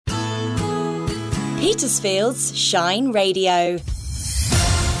Petersfield's Shine Radio.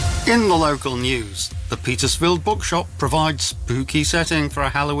 In the local news, the Petersfield Bookshop provides spooky setting for a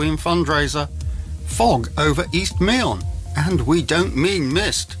Halloween fundraiser. Fog over East Meon, and we don't mean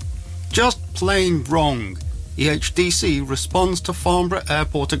mist. Just plain wrong. EHDC responds to Farnborough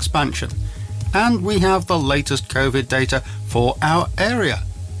Airport expansion. And we have the latest COVID data for our area.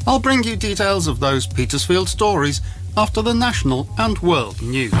 I'll bring you details of those Petersfield stories after the national and world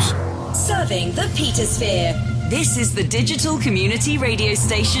news. Serving the Petersphere. This is the digital community radio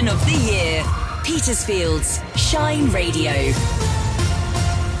station of the year. Petersfield's Shine Radio.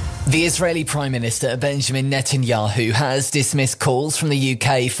 The Israeli Prime Minister Benjamin Netanyahu has dismissed calls from the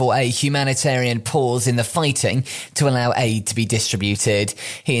UK for a humanitarian pause in the fighting to allow aid to be distributed.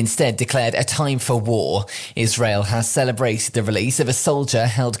 He instead declared a time for war. Israel has celebrated the release of a soldier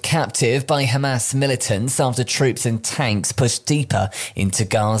held captive by Hamas militants after troops and tanks pushed deeper into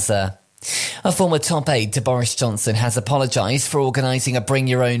Gaza. A former top aide to Boris Johnson has apologised for organising a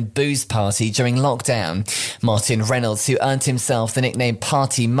bring-your-own-booze party during lockdown. Martin Reynolds, who earned himself the nickname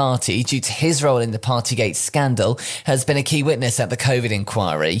Party Marty due to his role in the Partygate scandal, has been a key witness at the COVID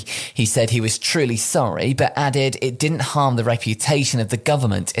inquiry. He said he was truly sorry, but added it didn't harm the reputation of the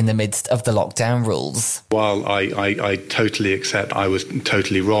government in the midst of the lockdown rules. While I totally accept I was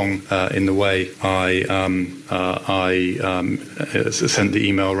totally wrong in the way I sent the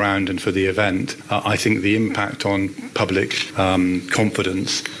email around and for the event, I think the impact on public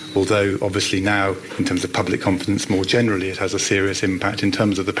confidence, although obviously now in terms of public confidence more generally it has a serious impact, in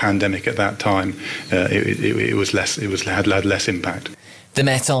terms of the pandemic at that time it had less impact. The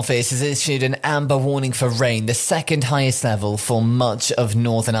Met Office has issued an amber warning for rain, the second highest level for much of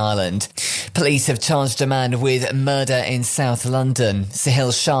Northern Ireland. Police have charged a man with murder in South London.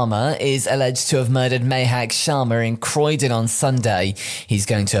 Sahil Sharma is alleged to have murdered Mehak Sharma in Croydon on Sunday. He's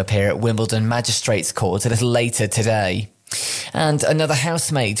going to appear at Wimbledon Magistrates Court a little later today. And another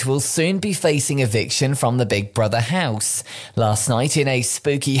housemate will soon be facing eviction from the Big Brother house. Last night, in a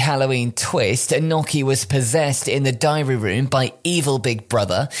spooky Halloween twist, Noki was possessed in the diary room by evil Big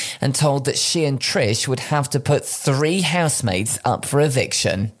Brother and told that she and Trish would have to put 3 housemates up for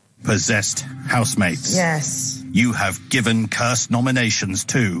eviction. Possessed housemates. Yes. You have given cursed nominations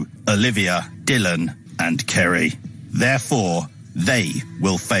to Olivia, Dylan and Kerry. Therefore, they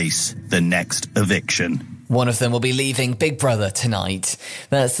will face the next eviction. One of them will be leaving Big Brother tonight.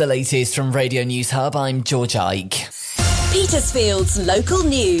 That's the latest from Radio News Hub. I'm George Ike. Petersfield's local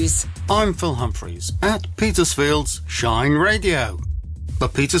news. I'm Phil Humphreys at Petersfield's Shine Radio. The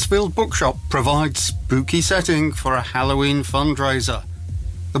Petersfield Bookshop provides spooky setting for a Halloween fundraiser.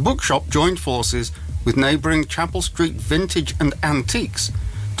 The bookshop joined forces with neighbouring Chapel Street Vintage and Antiques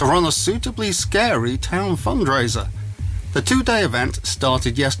to run a suitably scary town fundraiser. The 2-day event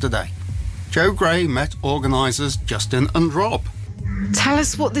started yesterday. Joe Gray met organisers Justin and Rob. Tell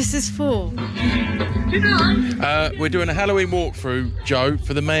us what this is for. We're doing a Halloween walkthrough, Joe,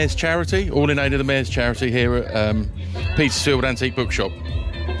 for the Mayor's Charity, all in aid of the Mayor's Charity here at Petersfield Antique Bookshop.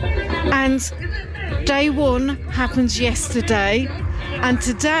 And day 1 happens yesterday, and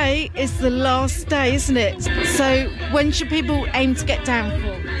today is the last day, isn't it? So when should people aim to get down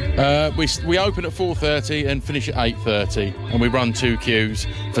for? We open at 4:30 and finish at 8:30, and we run 2 queues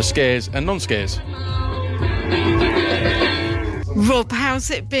for scares and non-scares. Rob,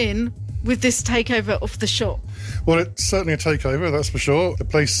 how's it been with this takeover of the shop? Well, it's certainly a takeover, that's for sure. The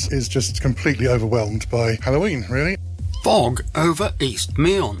place is just completely overwhelmed by Halloween, really. Fog over East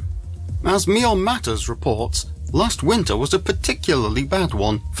Meon. As Meon Matters reports, last winter was a particularly bad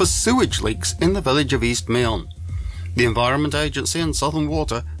one for sewage leaks in the village of East Meon. The Environment Agency and Southern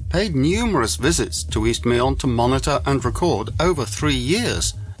Water paid numerous visits to East Meon to monitor and record over 3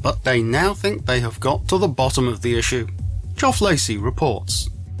 years, but they now think they have got to the bottom of the issue. Geoff Lacey reports.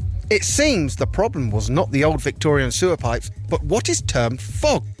 It seems the problem was not the old Victorian sewer pipes, but what is termed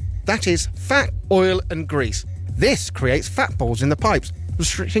fog. That is, fat, oil and grease. This creates fat balls in the pipes,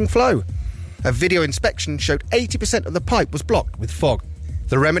 restricting flow. A video inspection showed 80% of the pipe was blocked with fog.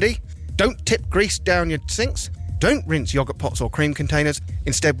 The remedy? Don't tip grease down your sinks, don't rinse yoghurt pots or cream containers,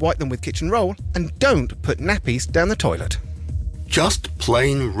 instead wipe them with kitchen roll, and don't put nappies down the toilet. Just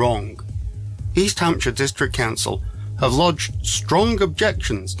plain wrong. East Hampshire District Council have lodged strong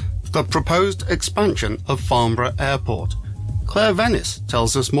objections to the proposed expansion of Farnborough Airport. Claire Venice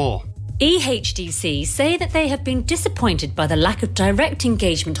tells us more. EHDC say that they have been disappointed by the lack of direct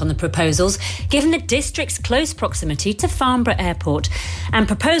engagement on the proposals, given the district's close proximity to Farnborough Airport and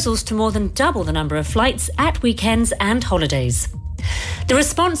proposals to more than double the number of flights at weekends and holidays. The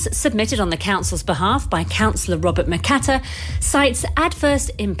response submitted on the council's behalf by Councillor Robert McCatter cites adverse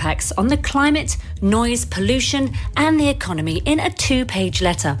impacts on the climate, noise, pollution and the economy in a 2-page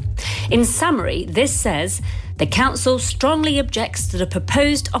letter. In summary, this says, the council strongly objects to the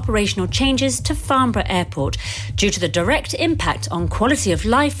proposed operational changes to Farnborough Airport due to the direct impact on quality of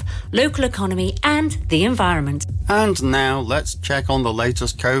life, local economy and the environment. And now let's check on the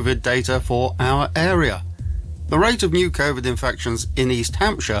latest COVID data for our area. The rate of new COVID infections in East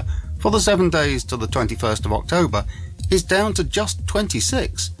Hampshire for the 7 days to the 21st of October is down to just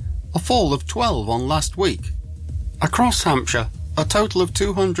 26, a fall of 12 on last week. Across Hampshire, a total of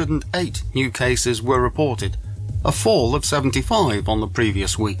 208 new cases were reported, a fall of 75 on the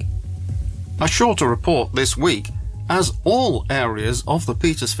previous week. A shorter report this week, as all areas of the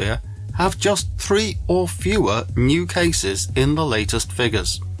Petersphere have just 3 or fewer new cases in the latest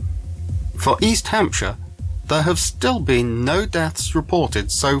figures. For East Hampshire, there have still been no deaths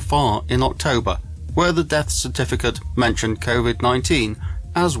reported so far in October, where the death certificate mentioned COVID-19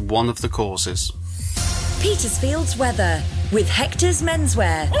 as one of the causes. Petersfield's weather with Hector's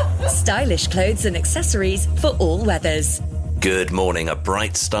Menswear. Stylish clothes and accessories for all weathers. Good morning. A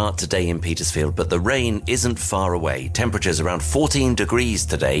bright start today in Petersfield, but the rain isn't far away. Temperatures around 14 degrees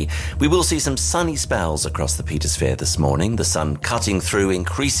today. We will see some sunny spells across the Petersphere this morning, the sun cutting through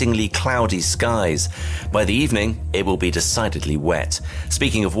increasingly cloudy skies. By the evening, it will be decidedly wet.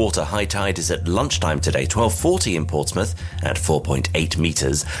 Speaking of water, high tide is at lunchtime today, 12:40 in Portsmouth at 4.8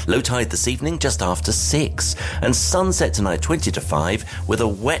 metres. Low tide this evening just after 6. And sunset tonight 20 to 5 with a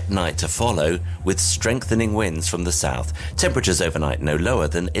wet night to follow with strengthening winds from the south. Temperatures overnight no lower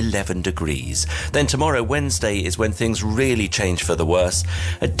than 11 degrees. Then tomorrow, Wednesday, is when things really change for the worse.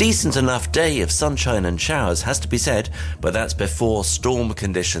 A decent enough day of sunshine and showers has to be said, but that's before storm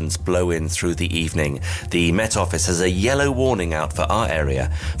conditions blow in through the evening. The Met Office has a yellow warning out for our area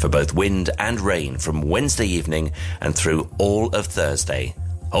for both wind and rain from Wednesday evening and through all of Thursday.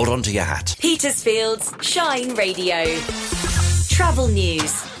 Hold on to your hat. Petersfield's Shine Radio. Travel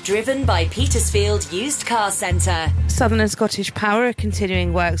news. Driven by Petersfield Used Car Centre. Southern and Scottish Power are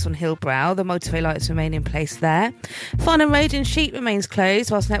continuing works on Hillbrow. The motorway lights remain in place there. Farnham Road in Sheet remains closed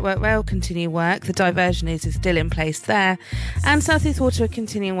whilst Network Rail continue work. The diversion is still in place there. And South East Water are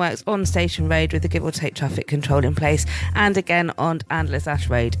continuing works on Station Road with the give or take traffic control in place, and again on Andlers Ash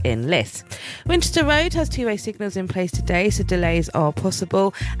Road in Liss. Winchester Road has two-way signals in place today, so delays are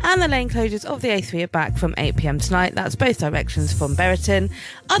possible. And the lane closures of the A3 are back from 8 p.m. tonight. That's both directions from Berriton.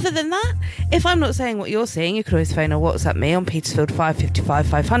 Other than that, if I'm not saying what you're seeing, you can always phone or WhatsApp me on Petersfield 555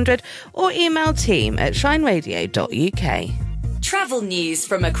 500 or email team@shineradio.uk. Travel news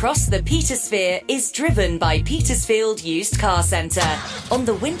from across the Petersphere is driven by Petersfield Used Car Centre on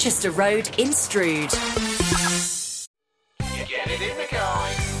the Winchester Road in Strood. Get it in the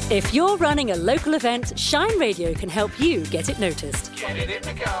guide. If you're running a local event, Shine Radio can help you get it noticed. Get it in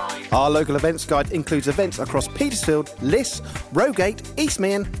the guide. Our local events guide includes events across Petersfield, Liss, Rowgate,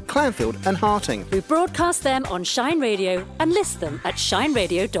 Eastmeon, Clanfield and Harting. We broadcast them on Shine Radio and list them at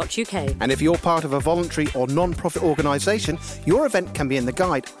shineradio.uk. And if you're part of a voluntary or non-profit organisation, your event can be in the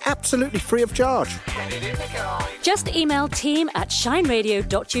guide absolutely free of charge. Get it in the guide. Just email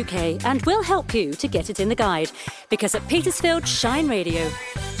team@shineradio.uk and we'll help you to get it in the guide. Because at Petersfield Shine Radio,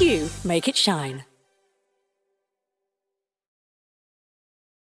 you make it shine.